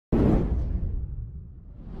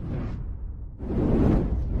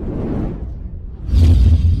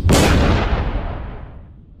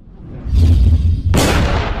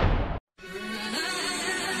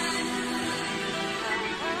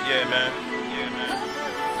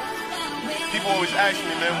People always ask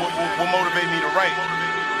me, man, what motivates me to write?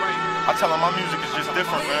 I tell them my music is just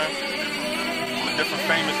different, man. I'm a different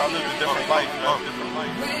famous, I live a different life, man.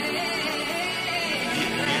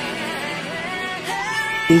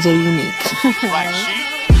 DJ Unique. Black sheep.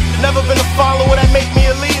 Never been a follower that make me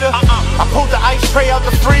a leader. I pulled the ice tray out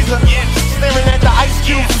the freezer. Staring at the ice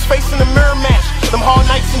cubes, was facing the mirror match. Them hard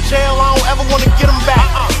nights in jail, I don't ever wanna get them back.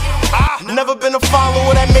 Never been a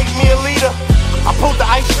follower that make me a leader. I pulled the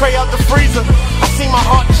ice tray out the freezer. I see my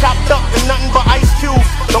heart chopped up and nothing but ice cubes.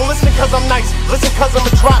 Don't listen cause I'm nice, listen cause I'ma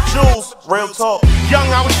drop jewels. Real talk. Young,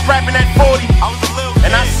 I was strapping at 40.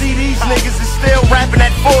 And I see these niggas is still rapping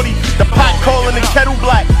at 40. The pot calling the kettle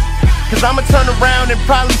black. Cause I'ma turn around and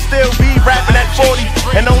probably still be rapping at 40.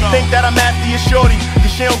 And don't think that I'm after your shorty,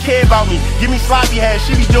 cause she don't care about me. Give me sloppy head,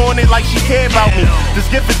 she be doing it like she care about me. This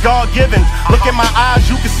gift is God-given. Look at my eyes,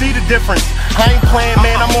 you can see the difference. I ain't playing,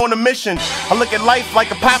 man, I'm on a mission. I look at life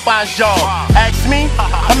like a Popeye's job. Ask me,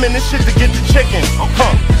 I'm in this shit to get the chicken.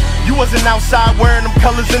 You wasn't outside wearing them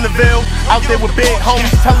colors in the Ville. Out there with big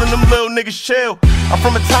homies telling them little niggas chill. I'm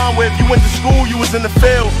from a time where if you went to school, you was in the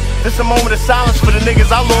field. This a moment of silence for the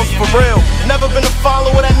niggas I lost for real. Never been a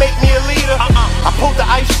follower that make me a leader. I pulled the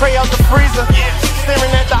ice tray out the freezer.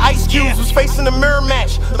 Staring at the ice cubes, was facing the mirror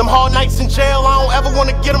match. Them hard nights in jail, I don't ever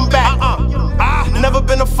wanna get them back. Never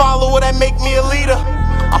been a follower that make me a leader.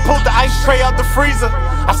 I pulled the ice tray out the freezer.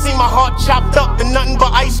 I see my heart chopped up and nothing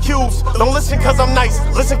but ice cubes. Don't listen cause I'm nice,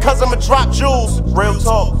 listen cause I'ma drop jewels. Real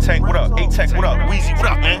talk. Tank, what up? A-Tech, what up? Weezy, what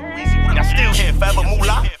up, man? Y'all still here, Fabba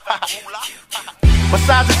Moolah.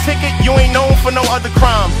 Besides a ticket, you ain't known for no other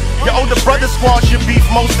crime. Your older brother squash your beef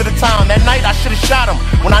most of the time. That night I should've shot him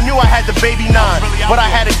when I knew I had the baby 9. But I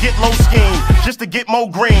had a get low scheme, just to get more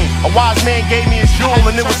green. A wise man gave me his jewel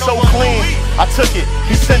and it was so clean. I took it,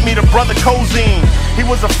 he sent me to brother Cozine. He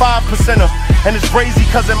was a 5%er, and it's crazy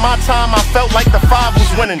cause in my time I felt like the 5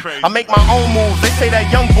 was winning. I make my own moves, they say that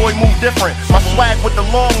young boy move different. My swag with the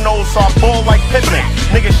long nose, so I ball like Pippen.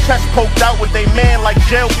 Niggas chest poked out with they man like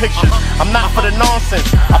jail pictures. I'm not for the nonsense,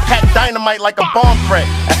 I pack dynamite like a bomb threat.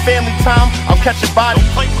 At family time, I'll catch a body.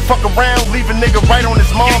 Fuck around, leave a nigga right on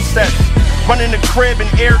his mom's steps. Running the crib and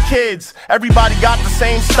air kids. Everybody got the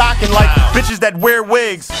same stocking like bitches that wear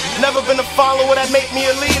wigs. Never been a follower that make me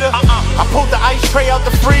a leader. I pulled the ice tray out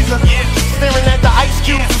the freezer. Staring at the ice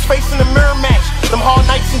cubes, was facing the mirror match. Them hard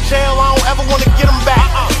nights in jail, I don't ever wanna get them back.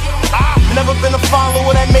 Never been a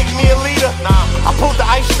follower that make me a leader. I pulled the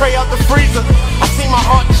ice tray out the freezer. I see my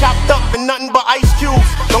heart chopped up and nothing but ice cubes.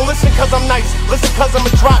 Don't listen cause I'm nice, listen cause I'ma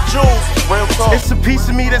drop jewels. Real talk. It's a piece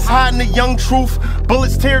of me that's hiding the young truth.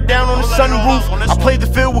 Bullets tear down on the sunroof. I played the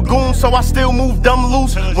field with goons, so I still move dumb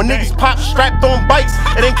loose. When niggas pop strapped on bikes,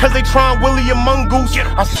 it ain't cause they tryin' Willie a mongoose.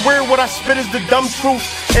 I swear what I spit is the dumb truth.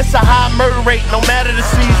 It's a high murder rate, no matter the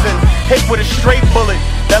season. Hit with a straight bullet.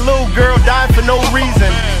 That little girl died for no reason.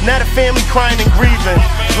 Now the family crying and grieving.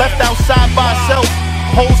 Left outside by herself.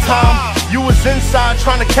 Whole time you was inside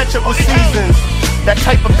trying to catch up with seasons. That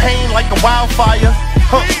type of pain like a wildfire.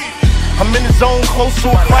 I'm in the zone close to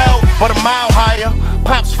a crowd, but a mile higher.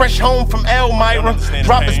 Pops fresh home from Elmira.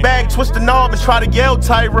 Drop his bag, twist the knob and try to yell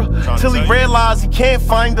Tyra. Till he realize he can't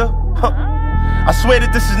find her. I swear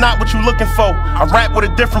that this is not what you looking for. I rap with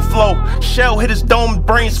a different flow. Shell hit his dome,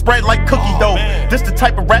 brain spread like cookie dough. This the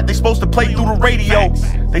type of rap they supposed to play through the radio.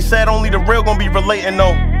 They said only the real gonna be relating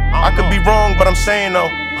though. I could be wrong, but I'm saying though.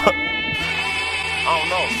 I don't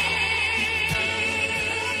know.